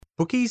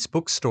Bookie's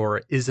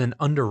Bookstore is an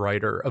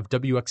underwriter of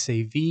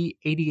WXAV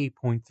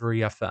 88.3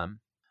 FM.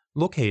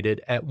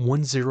 Located at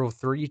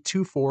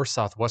 10324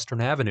 Southwestern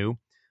Avenue,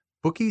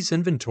 Bookie's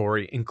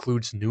inventory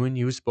includes new and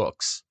used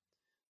books.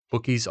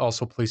 Bookies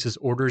also places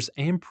orders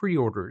and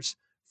pre-orders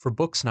for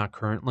books not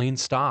currently in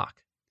stock.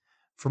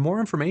 For more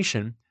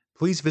information,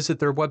 please visit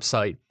their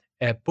website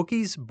at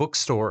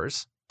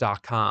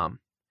bookiesbookstores.com.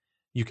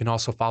 You can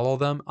also follow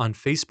them on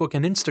Facebook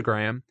and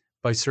Instagram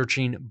by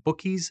searching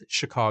Bookies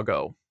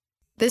Chicago.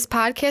 This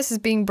podcast is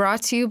being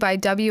brought to you by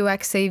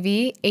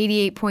WXAV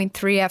 88.3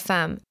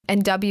 FM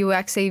and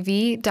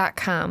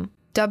WXAV.com.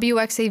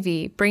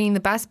 WXAV, bringing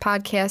the best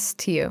podcasts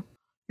to you.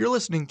 You're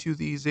listening to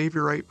the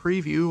Xavierite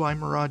Preview. I'm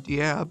Murad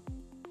Diab.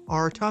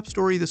 Our top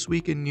story this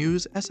week in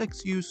news,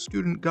 SXU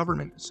Student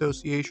Government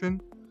Association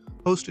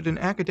hosted an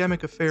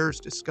academic affairs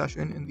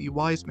discussion in the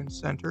Wiseman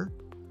Center,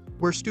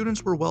 where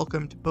students were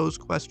welcome to pose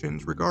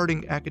questions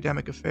regarding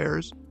academic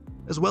affairs,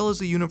 as well as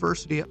the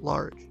university at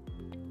large.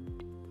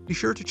 Be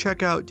sure to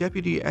check out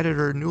Deputy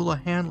Editor Nuala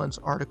Hanlon's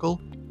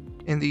article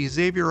in the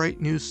Xavierite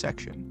News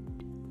section.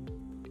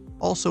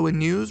 Also in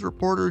news,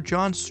 reporter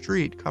John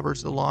Street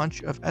covers the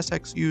launch of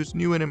SXU's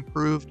new and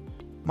improved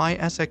My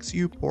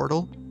SXU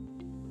portal.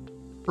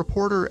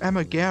 Reporter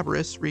Emma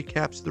Gabris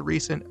recaps the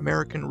recent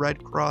American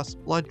Red Cross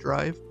blood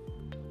drive.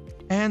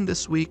 And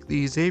this week,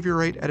 the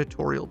Xavierite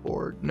editorial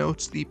board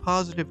notes the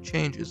positive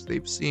changes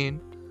they've seen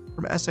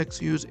from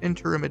SXU's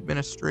interim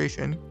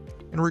administration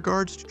in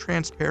regards to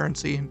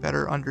transparency and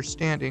better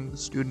understanding the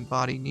student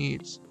body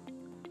needs.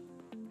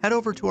 Head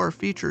over to our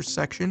features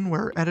section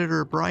where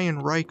editor Brian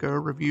Rica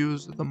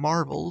reviews The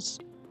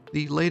Marvels,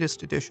 the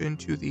latest addition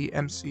to the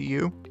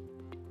MCU.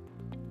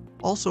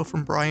 Also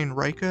from Brian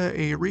Rica,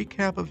 a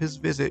recap of his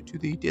visit to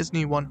the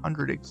Disney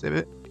 100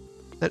 exhibit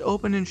that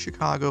opened in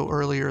Chicago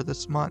earlier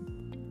this month.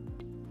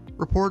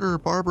 Reporter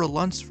Barbara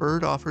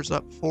Lunsford offers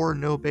up 4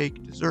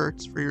 no-bake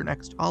desserts for your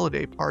next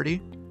holiday party.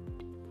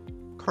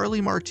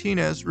 Carly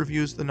Martinez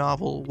reviews the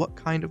novel What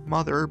Kind of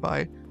Mother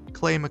by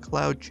Clay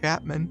McLeod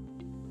Chapman.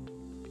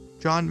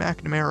 John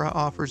McNamara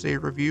offers a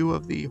review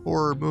of the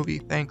horror movie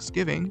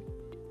Thanksgiving.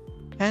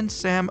 And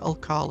Sam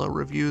Alcala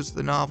reviews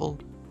the novel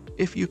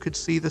If You Could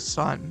See the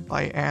Sun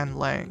by Anne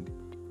Lang.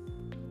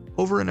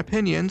 Over in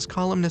opinions,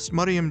 columnist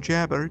Mariam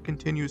Jabber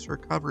continues her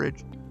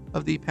coverage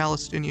of the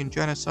Palestinian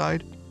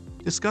genocide,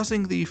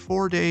 discussing the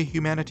 4-day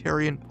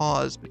humanitarian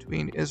pause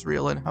between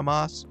Israel and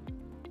Hamas,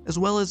 as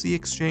well as the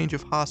exchange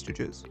of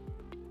hostages.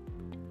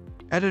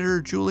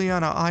 Editor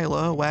Juliana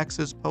Isla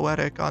waxes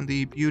poetic on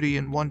the beauty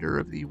and wonder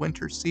of the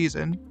winter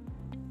season,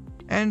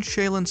 and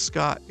Shaylin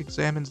Scott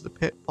examines the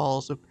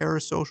pitfalls of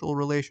parasocial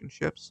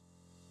relationships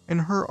in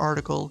her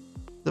article,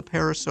 The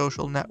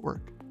Parasocial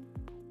Network.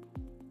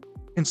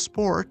 In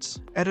sports,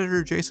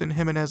 editor Jason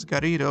Jimenez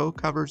Garrido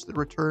covers the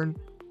return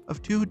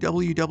of 2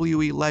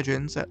 WWE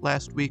legends at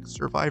last week's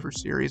Survivor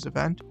Series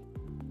event,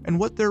 and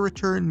what their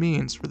return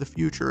means for the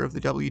future of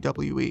the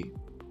WWE.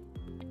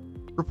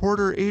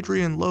 Reporter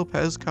Adrian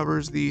Lopez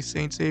covers the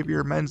St.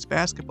 Xavier men's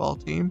basketball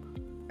team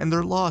and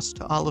their loss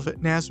to Olivet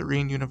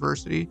Nazarene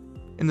University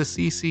in the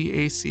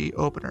CCAC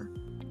opener.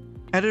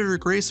 Editor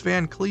Grace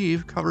Van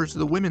Cleve covers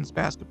the women's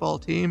basketball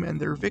team and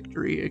their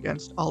victory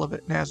against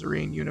Olivet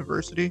Nazarene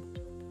University.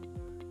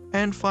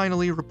 And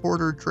finally,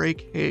 reporter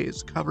Drake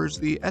Hayes covers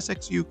the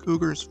SXU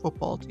Cougars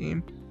football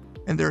team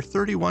and their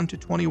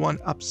 31-21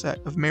 upset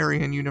of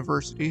Marian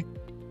University,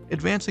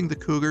 advancing the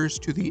Cougars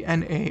to the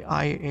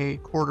NAIA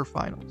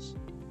quarterfinals.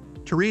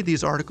 To read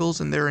these articles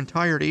in their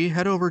entirety,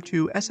 head over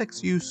to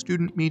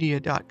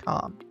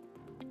sxustudentmedia.com.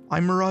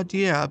 I'm Murad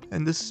Diab,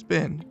 and this has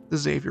been the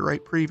Xavierite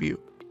Preview.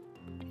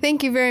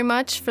 Thank you very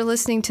much for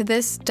listening to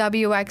this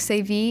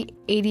WXAV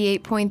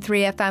 88.3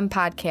 FM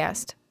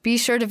podcast. Be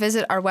sure to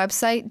visit our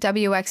website,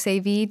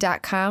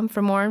 WXAV.com,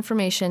 for more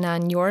information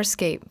on your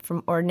escape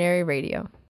from ordinary radio.